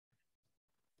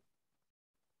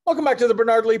Welcome back to the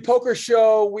Bernard Lee Poker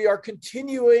Show. We are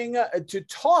continuing to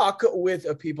talk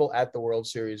with people at the World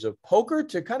Series of Poker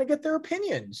to kind of get their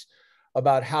opinions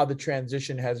about how the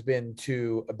transition has been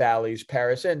to Bally's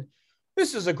Paris. And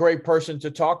this is a great person to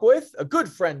talk with, a good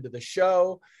friend of the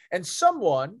show, and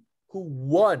someone who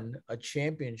won a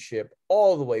championship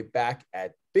all the way back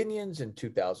at Binion's in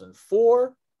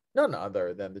 2004. None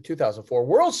other than the 2004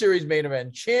 World Series Main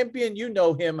Event champion. You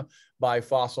know him by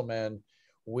Fossilman.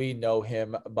 We know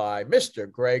him by Mr.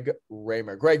 Greg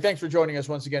Raymer. Greg, thanks for joining us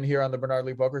once again here on the Bernard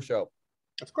Lee Poker Show.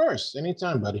 Of course.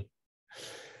 Anytime, buddy.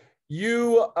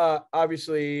 You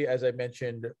obviously, as I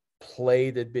mentioned,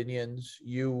 played at Binion's.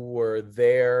 You were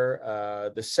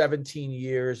there the 17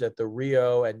 years at the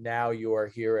Rio, and now you are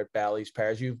here at Bally's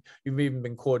Paris. You've even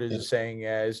been quoted as saying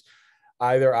as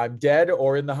either I'm dead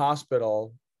or in the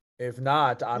hospital. If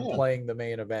not, I'm playing the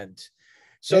main event.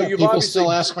 So you've people obviously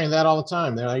still ask me that all the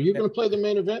time. They're like, "Are you going to play the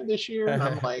main event this year?" And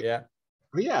I'm like,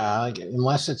 yeah, like,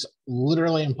 unless it's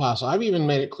literally impossible. I've even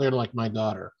made it clear to like my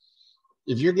daughter,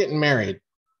 if you're getting married,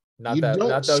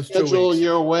 don't schedule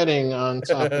your wedding on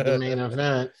top of the main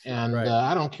event. And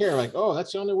I don't care. Like, oh,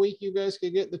 that's the only week you guys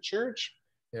could get the church.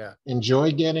 Yeah.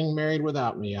 Enjoy getting married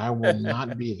without me. I will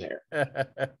not be there.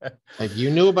 Like, you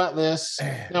knew about this.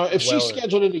 Now, if she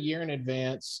scheduled it a year in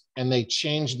advance and they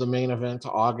changed the main event to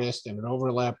August and it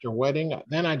overlapped her wedding,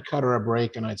 then I'd cut her a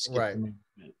break and I'd skip the main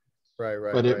event.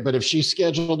 Right. But if she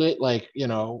scheduled it like,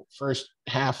 first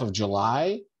half of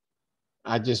July,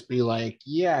 I'd just be like,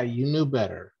 yeah, you knew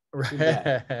better.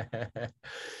 Right.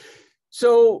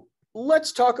 So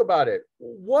let's talk about it.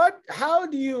 How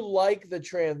do you like the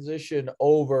transition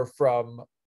over from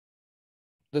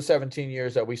the 17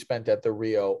 years that we spent at the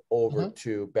Rio over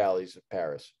to Bally's of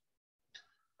Paris?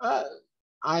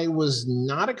 I was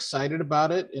not excited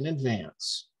about it in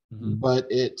advance, but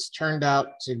it's turned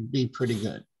out to be pretty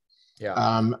good.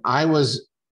 Yeah. I was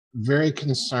very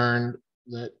concerned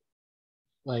that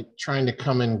like trying to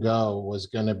come and go was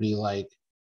going to be like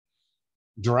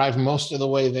drive most of the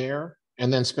way there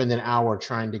and then spend an hour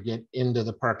trying to get into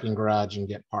the parking garage and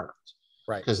get parked.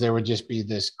 Right. Because there would just be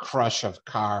this crush of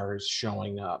cars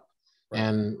showing up. Right.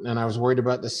 And I was worried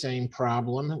about the same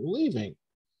problem leaving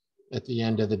at the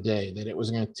end of the day, that it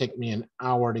was going to take me an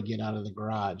hour to get out of the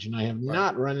garage. And I have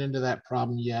not run into that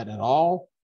problem yet at all.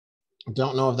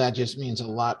 Don't know if that just means a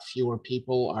lot fewer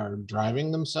people are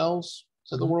driving themselves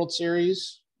to the World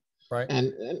Series. Right.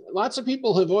 And lots of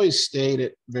people have always stayed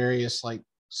at various like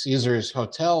Caesars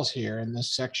hotels here in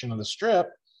this section of the strip.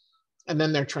 And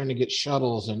then they're trying to get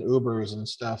shuttles and Ubers and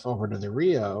stuff over to the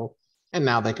Rio. And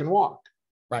now they can walk.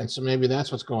 Right. And so maybe that's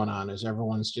what's going on, is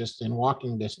everyone's just in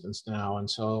walking distance now. And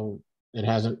so it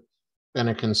hasn't been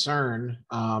a concern.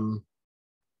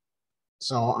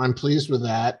 So I'm pleased with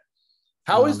that.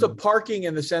 How is the parking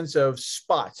in the sense of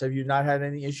spots? Have you not had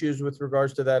any issues with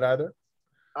regards to that either?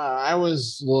 I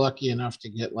was lucky enough to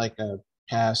get like a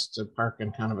pass to park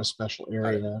in kind of a special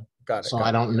area. Got it. So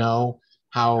I don't know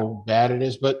how bad it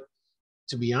is, but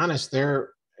to be honest,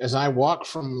 as I walk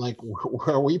from like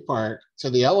where we park to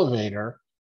the elevator,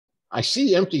 I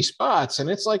see empty spots and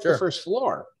it's like the first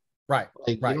floor. Right.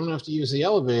 Like you don't have to use the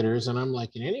elevators. And I'm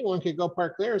like, and anyone could go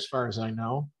park there as far as I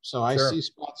know. So I see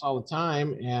spots all the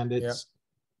time, and it's,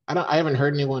 I haven't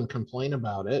heard anyone complain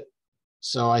about it.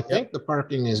 So I think the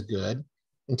parking is good.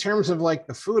 In terms of like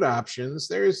the food options,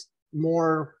 there's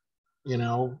more,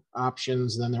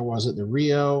 options than there was at the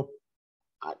Rio.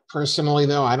 Personally,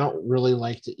 though, I don't really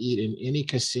like to eat in any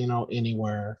casino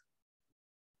anywhere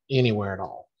at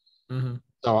all.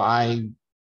 So I,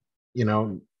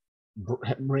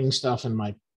 bring stuff in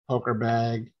my poker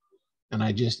bag and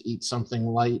I just eat something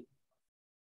light.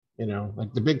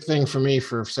 Like the big thing for me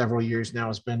for several years now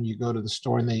has been, you go to the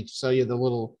store and they sell you the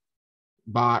little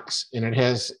box and it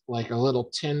has like a little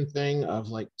tin thing of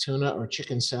like tuna or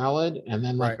chicken salad, and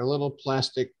then like a little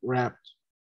plastic wrapped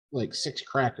like 6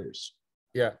 crackers.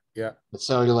 Yeah.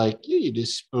 So you're like, you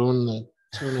just spoon the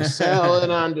tuna salad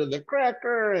onto the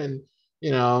cracker and,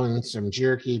 and some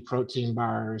jerky, protein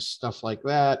bars, stuff like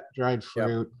that, dried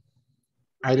fruit.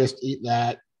 I just eat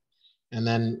that and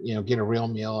then, get a real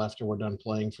meal after we're done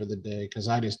playing for the day. Cause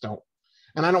I just don't,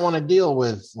 and I don't want to deal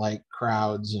with like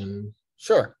crowds and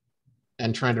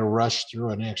and trying to rush through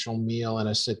an actual meal in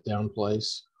a sit down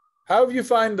place. How have you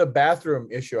find the bathroom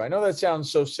issue? I know that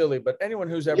sounds so silly, but anyone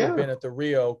who's ever been at the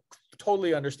Rio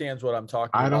totally understands what I'm talking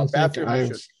about. I don't bathroom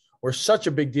think issues were such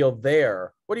a big deal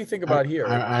there. What do you think about here?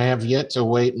 I have yet to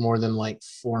wait more than like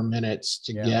 4 minutes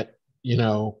to get,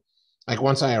 like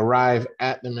once I arrive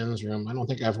at the men's room, I don't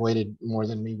think I've waited more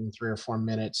than even 3 or 4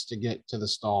 minutes to get to the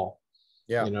stall.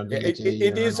 Yeah,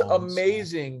 it is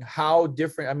amazing how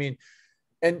different. I mean,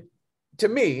 And to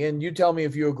me, and you tell me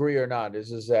if you agree or not,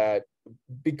 is that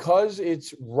because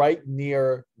it's right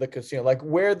near the casino, like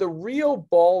where the real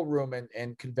ballroom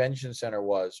and convention center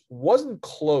wasn't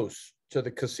close to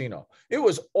the casino. It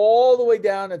was all the way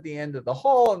down at the end of the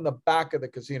hall in the back of the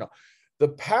casino. The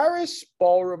Paris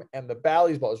ballroom and the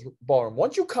Bally's ballroom,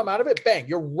 once you come out of it, bang,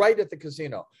 you're right at the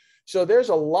casino. So there's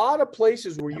a lot of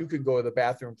places where you could go to the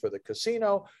bathroom for the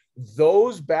casino.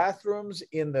 Those bathrooms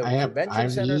in the convention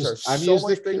centers are so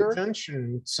much bigger. I've used the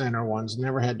convention center ones,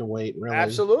 never had to wait, really.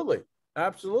 Absolutely.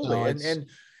 So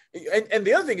and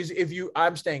the other thing is, if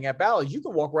I'm staying at Bally's, you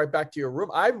can walk right back to your room.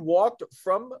 I've walked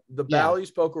from the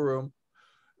Bally's poker room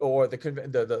or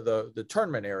the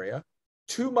tournament area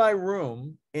to my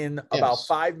room in about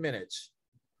 5 minutes.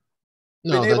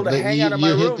 No, been able to hang out in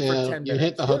my room for 10 minutes. You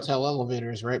hit the hotel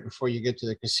elevators right before you get to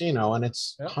the casino, and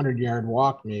it's a 100-yard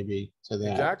walk maybe to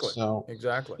that. Exactly. So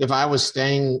exactly. If I was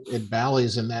staying at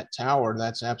Bally's in that tower,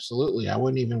 that's absolutely. I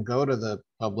wouldn't even go to the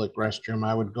public restroom.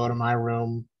 I would go to my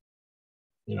room,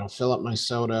 fill up my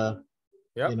soda,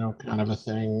 kind of a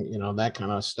thing, that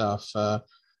kind of stuff.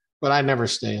 But I never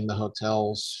stay in the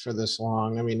hotels for this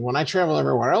long. I mean, when I travel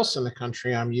everywhere else in the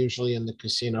country, I'm usually in the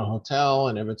casino hotel.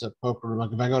 And if it's a poker room,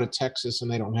 like if I go to Texas and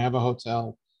they don't have a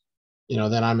hotel,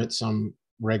 then I'm at some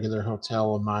regular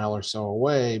hotel a mile or so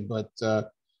away. But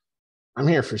I'm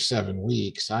here for 7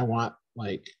 weeks. I want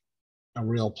like a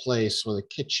real place with a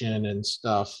kitchen and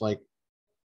stuff. Like,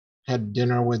 had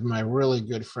dinner with my really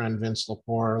good friend Vince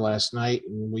Lepore last night,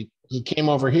 and he came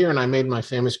over here and I made my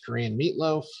famous Korean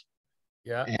meatloaf.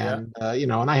 And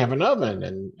and I have an oven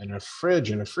and a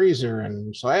fridge and a freezer,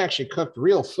 and so I actually cooked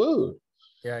real food.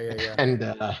 And and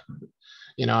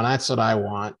that's what I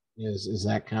want is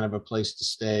that kind of a place to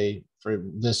stay for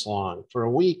this long. For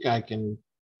a week I can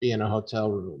be in a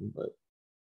hotel room, but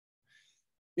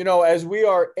as we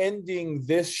are ending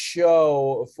this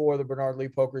show for the Bernard Lee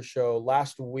Poker Show,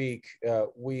 last week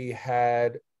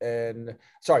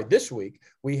this week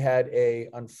we had a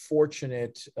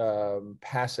unfortunate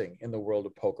passing in the world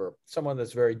of poker. Someone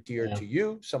that's very dear to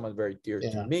you, someone very dear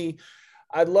to me.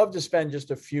 I'd love to spend just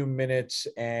a few minutes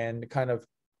and kind of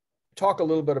talk a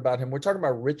little bit about him. We're talking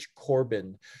about Rich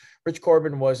Korbin. Rich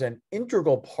Korbin was an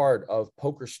integral part of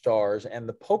Poker Stars and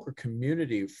the poker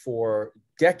community for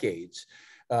decades.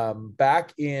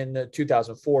 Back in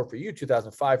 2004 for you,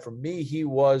 2005 for me, he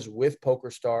was with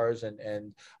Poker Stars,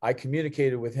 and I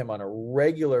communicated with him on a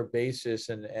regular basis.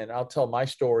 And I'll tell my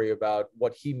story about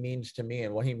what he means to me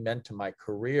and what he meant to my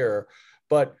career.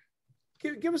 But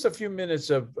give us a few minutes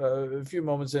of a few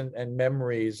moments and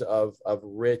memories of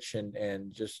Rich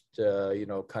and just,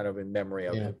 kind of in memory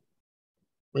of him.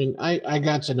 I mean, I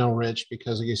got to know Rich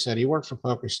because, like you said, he worked for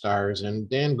Poker Stars, and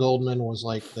Dan Goldman was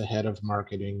like the head of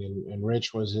marketing, and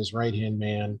Rich was his right-hand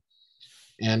man.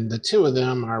 And the two of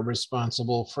them are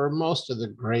responsible for most of the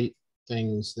great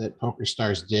things that Poker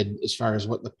Stars did as far as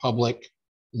what the public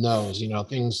knows,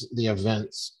 the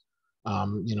events.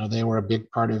 They were a big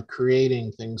part of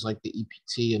creating things like the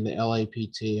EPT and the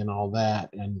LAPT and all that,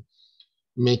 and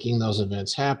making those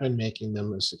events happen, making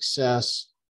them a success.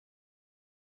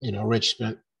 Rich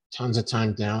spent tons of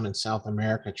time down in South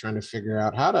America trying to figure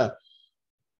out how to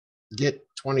get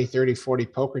 20, 30, 40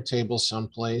 poker tables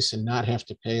someplace and not have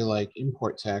to pay like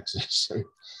import taxes.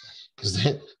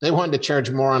 Because they wanted to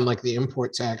charge more on like the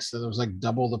import tax, that it was like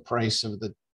double the price of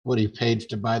what he paid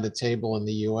to buy the table in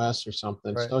the US or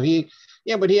something. Right.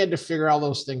 So but he had to figure all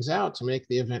those things out to make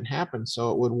the event happen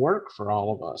so it would work for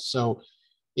all of us. So,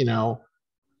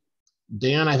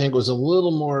 Dan, I think, was a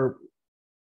little more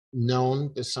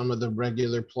known to some of the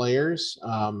regular players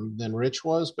than Rich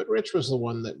was, but Rich was the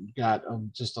one that got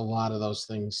just a lot of those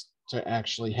things to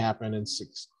actually happen and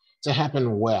to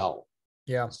happen well.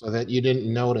 So that you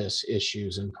didn't notice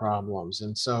issues and problems.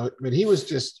 And so, but he was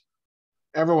just,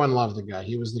 everyone loved the guy.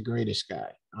 He was the greatest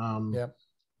guy.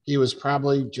 He was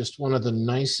probably just one of the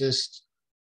nicest,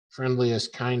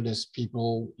 friendliest, kindest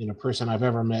person I've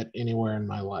ever met anywhere in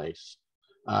my life.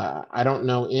 I don't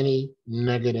know any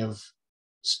negative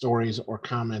stories or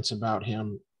comments about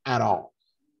him at all.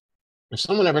 If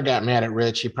someone ever got mad at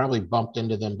Rich, he probably bumped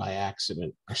into them by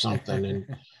accident or something,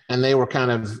 and they were kind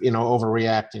of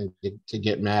overreacting to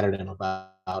get mad at him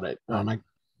about it.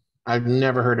 I've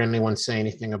never heard anyone say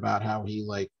anything about how he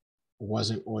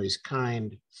wasn't always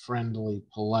kind, friendly,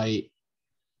 polite,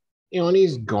 and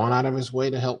he's gone out of his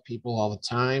way to help people all the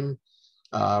time.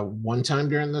 One time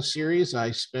during the series,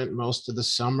 I spent most of the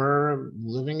summer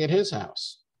living at his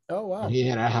house. Oh, wow. He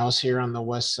had a house here on the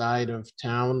west side of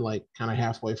town, like kind of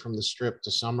halfway from the Strip to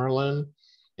Summerlin.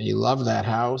 And he loved that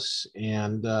house.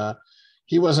 And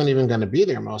he wasn't even going to be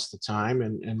there most of the time.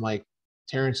 And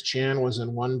Terrence Chan was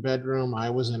in one bedroom. I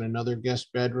was in another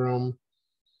guest bedroom.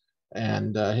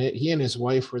 And he and his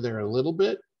wife were there a little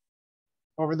bit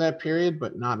over that period,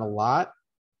 but not a lot.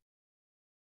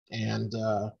 And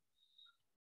I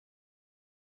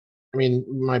mean,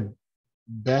 my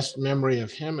best memory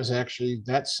of him is actually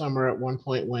that summer at one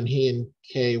point when he and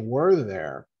Kay were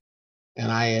there. And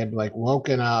I had like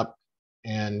woken up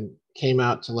and came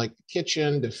out to like the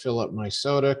kitchen to fill up my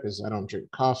soda because I don't drink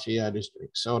coffee. I just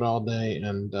drink soda all day.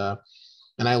 And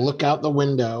I look out the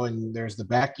window and there's the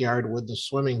backyard with the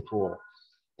swimming pool.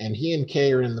 And he and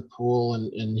Kay are in the pool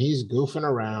and he's goofing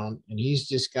around and he's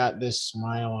just got this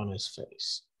smile on his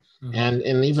face. Mm-hmm.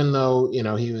 And even though, you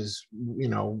know, he was, you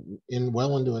know,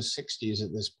 well into his 60s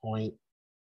at this point,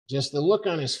 just the look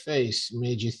on his face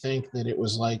made you think that it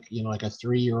was like, you know, like a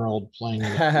 3-year-old playing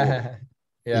in a pool.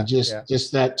 Yeah,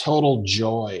 just that total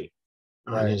joy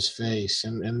on his face.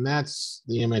 And that's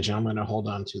the image I'm going to hold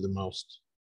on to the most.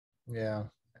 Yeah.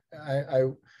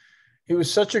 He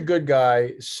was such a good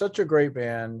guy, such a great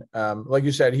man. Like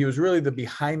you said, he was really the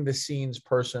behind the scenes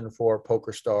person for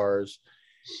Poker Stars.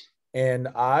 And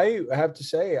I have to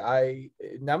say,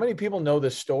 not many people know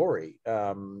this story.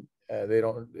 They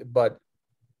don't, but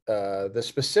the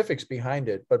specifics behind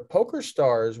it. But Poker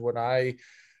Stars, when I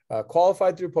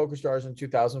qualified through Poker Stars in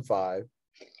 2005,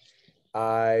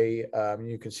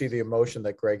 you can see the emotion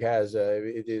that Greg has.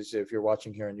 It is, if you're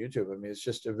watching here on YouTube, I mean, it's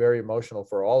just very emotional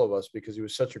for all of us because he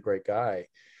was such a great guy.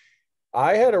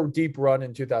 I had a deep run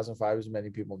in 2005, as many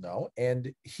people know,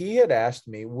 and he had asked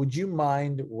me, would you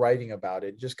mind writing about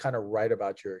it? Just kind of write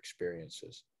about your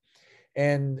experiences.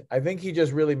 And I think he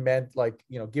just really meant like,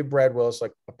 you know, give Brad Willis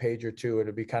like a page or two.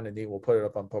 It'd be kind of neat. We'll put it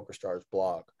up on Poker Stars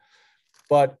blog.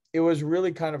 But it was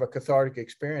really kind of a cathartic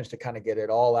experience to kind of get it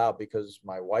all out because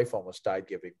my wife almost died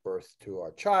giving birth to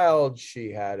our child.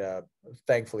 She had a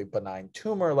thankfully benign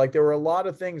tumor. Like there were a lot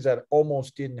of things that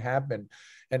almost didn't happen.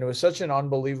 And it was such an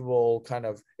unbelievable kind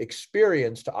of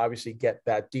experience to obviously get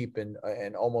that deep and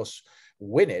almost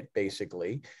win it,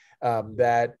 basically,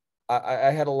 that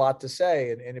I had a lot to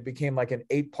say. And it became like an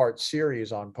 8-part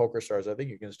series on Poker Stars. I think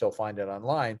you can still find it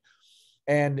online.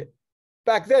 And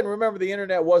back then, remember, the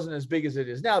internet wasn't as big as it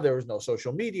is now. There was no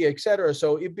social media, et cetera.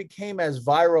 So it became as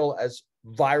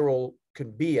viral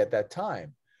could be at that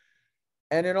time.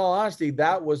 And in all honesty,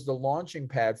 that was the launching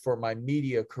pad for my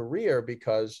media career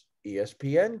because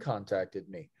ESPN contacted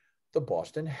me. The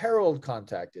Boston Herald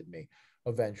contacted me.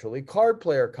 Eventually,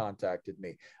 Cardplayer contacted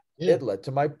me. Yeah. It led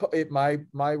to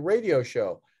my radio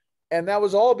show. And that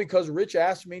was all because Rich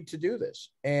asked me to do this.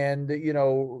 And, you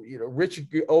know, Rich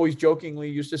always jokingly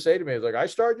used to say to me, like, I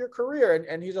started your career.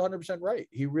 And he's 100% right.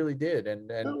 He really did. And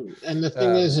the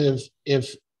thing is,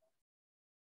 if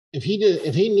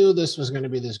he knew this was going to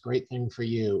be this great thing for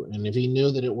you, and if he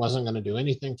knew that it wasn't going to do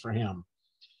anything for him,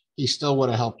 he still would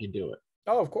have helped you do it.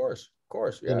 Oh, of course.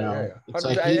 Yeah, you know, yeah. It's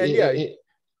like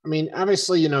I mean,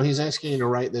 obviously, you know, he's asking you to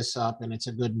write this up and it's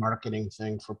a good marketing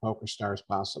thing for Poker Stars,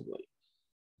 possibly.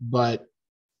 But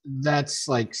that's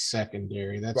like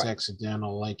secondary. That's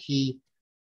accidental. Like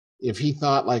if he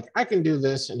thought like I can do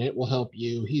this and it will help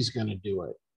you, he's going to do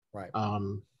it. Right.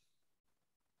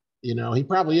 You know, he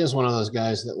probably is one of those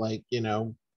guys that like, you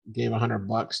know, gave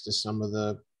 $100 to some of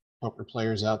the poker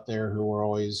players out there who were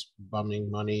always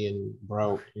bumming money and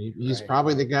broke. He's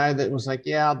probably the guy that was like,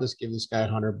 yeah, I'll just give this guy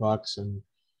 $100 and,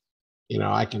 you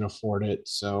know, I can afford it.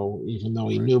 So even though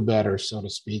he knew better, so to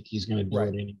speak, he's going to do it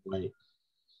anyway.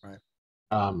 Right.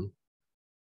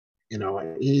 You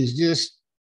know, he's just,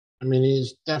 I mean,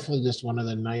 he's definitely just one of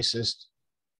the nicest,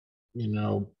 you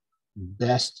know,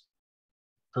 best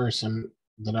person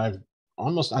that I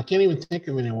can't even think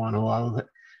of anyone who I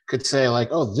could say like,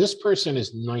 oh, this person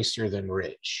is nicer than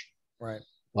Rich. Right.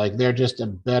 Like they're just a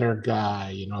better guy,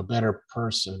 you know, a better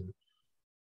person,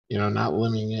 you know, not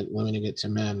limiting it to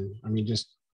men. I mean,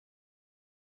 just,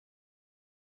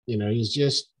 you know, he's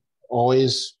just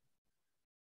always,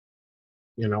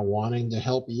 you know, wanting to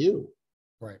help you.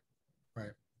 Right.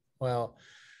 Well,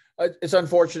 it's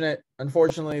unfortunate.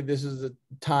 Unfortunately, this is the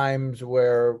times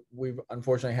where we've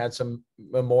unfortunately had some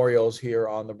memorials here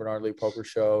on the Bernard Lee Poker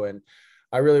Show. And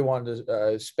I really wanted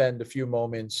to spend a few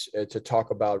moments to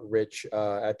talk about Rich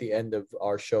at the end of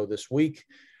our show this week.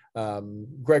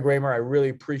 Greg Raymer, I really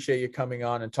appreciate you coming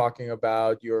on and talking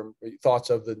about your thoughts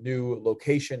of the new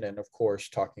location and, of course,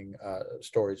 talking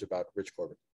stories about Rich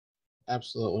Korbin.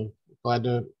 Absolutely. Glad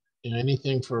to, you know,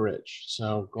 anything for Rich.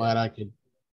 So glad I could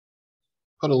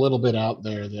put a little bit out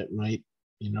there that might,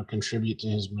 you know, contribute to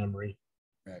his memory.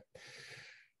 Right.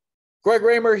 Greg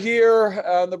Raymer here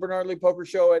on the Bernard Lee Poker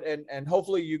Show, and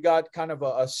hopefully you got kind of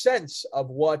a sense of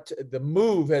what the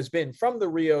move has been from the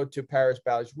Rio to Paris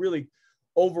Bally's. Really,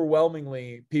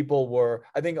 overwhelmingly, people were,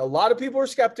 I think a lot of people were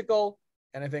skeptical,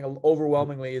 and I think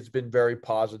overwhelmingly it's been very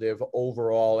positive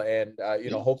overall. And,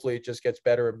 hopefully it just gets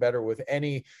better and better with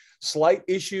any slight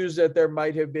issues that there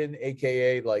might have been,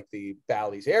 AKA like the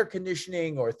Bally's air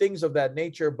conditioning or things of that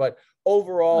nature. But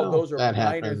overall, those are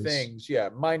minor things. Yeah,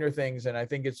 minor things. And I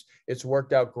think it's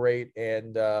worked out great.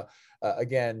 And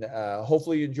again,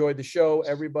 hopefully you enjoyed the show,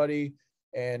 everybody.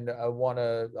 And I want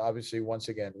to obviously, once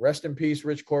again, rest in peace,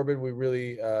 Rich Korbin. We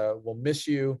really will miss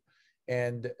you.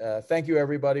 And thank you,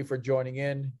 everybody, for joining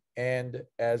in. And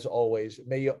as always,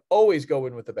 may you always go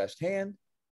in with the best hand,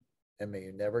 and may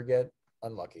you never get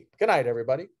unlucky. Good night,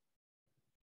 everybody.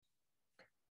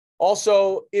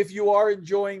 Also, if you are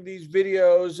enjoying these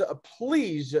videos,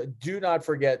 please do not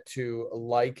forget to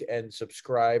like and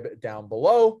subscribe down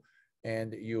below,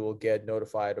 and you will get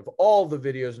notified of all the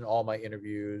videos and all my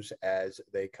interviews as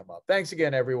they come up. Thanks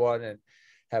again, everyone, and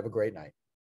have a great night.